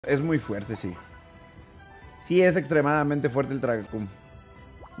Es muy fuerte, sí. Sí es extremadamente fuerte el Tragacum.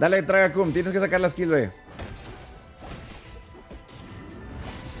 Dale, Tragacum, tienes que sacar las kills, güey.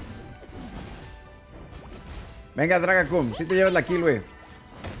 Venga, Tragacum, si te llevas la kill, güey.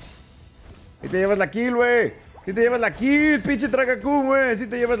 Si te llevas la kill, güey. Si te llevas la kill, pinche Tragacum, güey. Si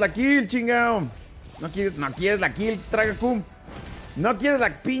te llevas la kill, chingao. No quieres la kill, Tragacum. No quieres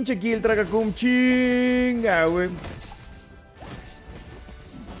la pinche kill, Tragacum. Chinga, güey.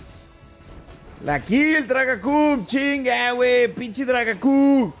 La kill, Tragacum. Chinga, güey. Pinche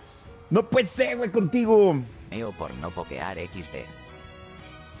Tragacum. No puede ser, güey, contigo. Neo por no pokear XD.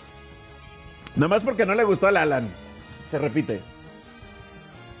 Nomás porque no le gustó al Alan. Se repite.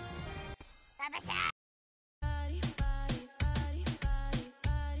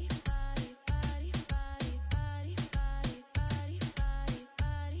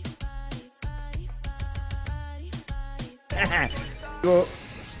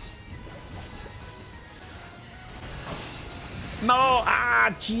 No,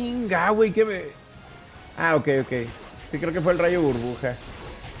 chinga, güey, que me... ok. Sí, creo que fue el rayo burbuja.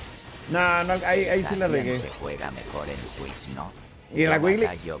 No, ahí sí la regué. Se juega mejor en Switch, ¿no? Y la Wiggly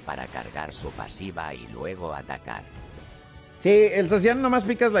para cargar su pasiva y luego atacar. Sí, el social nomás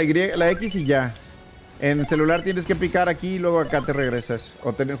picas la X y ya. En celular tienes que picar aquí y luego acá te regresas.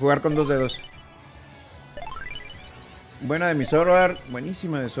 O jugar con 2 dedos. Buena de mi Zoroark.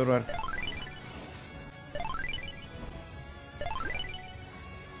 Buenísima de Zoroark.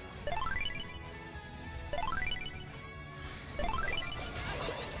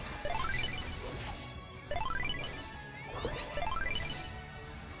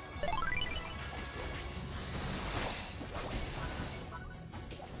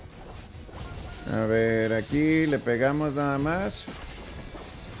 A ver, aquí le pegamos nada más.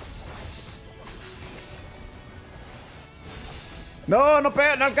 No, no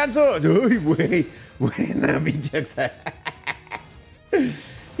pega, no alcanzo. Uy, güey. Buena, pinche Axa.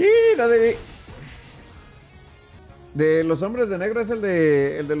 Y no debí. De los hombres de negro es el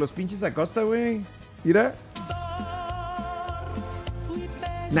de los pinches Acosta, güey. Mira.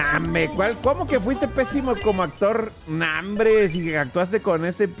 Nambre, ¿cómo que fuiste pésimo como actor? Nambre, si actuaste con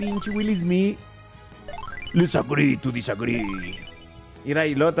este pinche Will Smith. Disagree to disagree. Mira,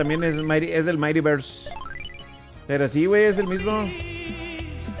 y luego también es del Mightyverse. Pero sí, güey, es el mismo.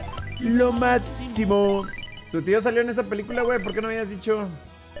 Lo máximo. Tu tío salió en esa película, güey. ¿Por qué no habías dicho?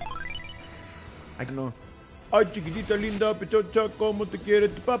 Ay, no. Ay, chiquitita linda, pechocha, ¿cómo te quiere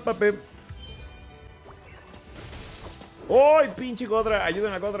tu papá, pe? ¡Ay, pinche Godra!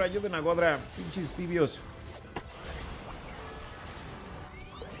 Ayuden a Godra, ayuden a Godra. Pinches tibios.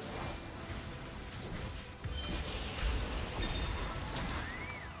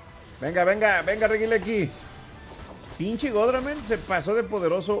 Venga, Reguile aquí. Pinche Godra, men, se pasó de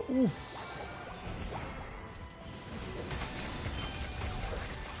poderoso. Uf.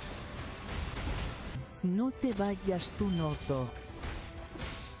 No te vayas tú, Noto.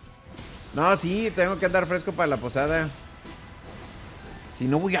 No, sí, tengo que andar fresco para la posada. Si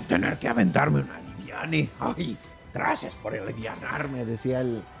no, voy a tener que aventarme una liviane. Ay, gracias por alivianarme, decía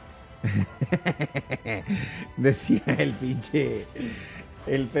el... decía el pinche...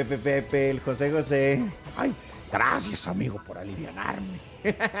 El Pepe, el José. Ay, gracias, amigo, por alivianarme.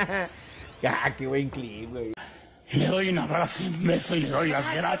 Qué buen clip, güey. Le doy un abrazo y un beso y le doy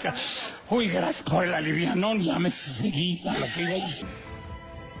las gracias. Uy, gracias por el alivianón. Ya me seguí a lo que iba.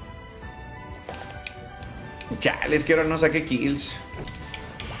 Chales, que ahora no saque kills.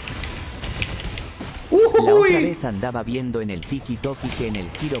 La otra vez andaba viendo en el tiki-toki que en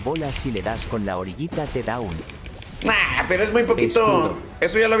el giro bolas si le das con la orillita te da un... Nah, pero es muy poquito. Escudo.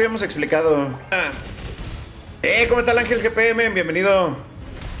 Eso ya lo habíamos explicado. ¿Cómo está el Ángel GP? Bienvenido.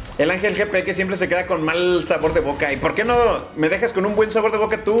 El Ángel GP que siempre se queda con mal sabor de boca. ¿Y por qué no me dejas con un buen sabor de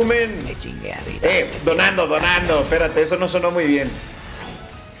boca tú, men? Me chingué arriba. Donando. Espérate, eso no sonó muy bien.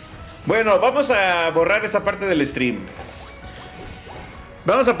 Bueno, vamos a borrar esa parte del stream.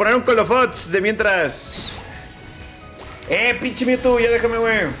 Vamos a poner un Call of Duty de mientras. Pinche Mewtwo, ya déjame,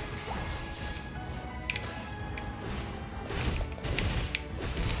 güey.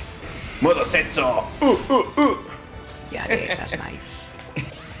 Modo Setso. Ya de esas, Mike.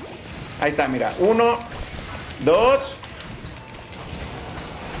 Ahí está, mira. 1, 2,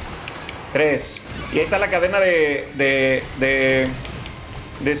 3. Y ahí está la cadena de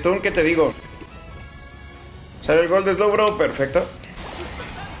stun que te digo. Sale el gol de Slowbro, perfecto.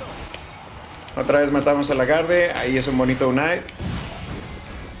 Otra vez matamos a la Garde. Ahí es un bonito Unite.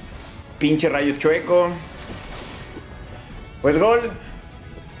 Pinche rayo chueco. Pues gol.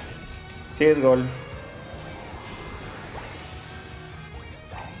 Sí, es gol.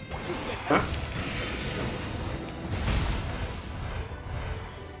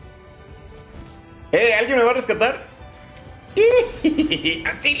 ¿Alguien me va a rescatar?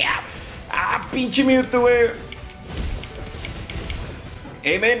 ¡Auxilio! ¡Ah, pinche Mewtwo, güey!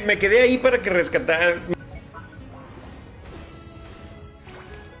 Men, me quedé ahí para que rescatar.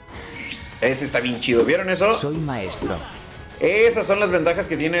 Ese está bien chido, ¿vieron eso? Soy maestro. Esas son las ventajas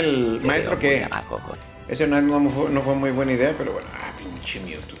que tiene el maestro que... Abajo, Ese no fue muy buena idea, pero bueno. Ah, pinche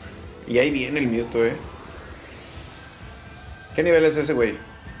Mewtwo. Y ahí viene el Mewtwo, ¿Qué nivel es ese, güey?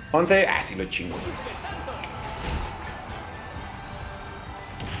 11. Ah, sí lo chingo.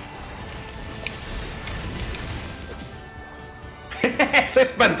 Se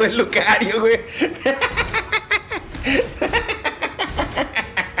espantó el Lucario, güey.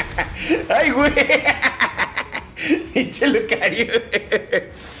 Ay, güey. Pinche Lucario.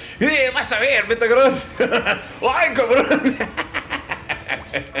 Vas a ver, Metagross. Ay, cabrón.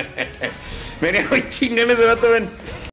 Venía muy chingón ese vato, ven.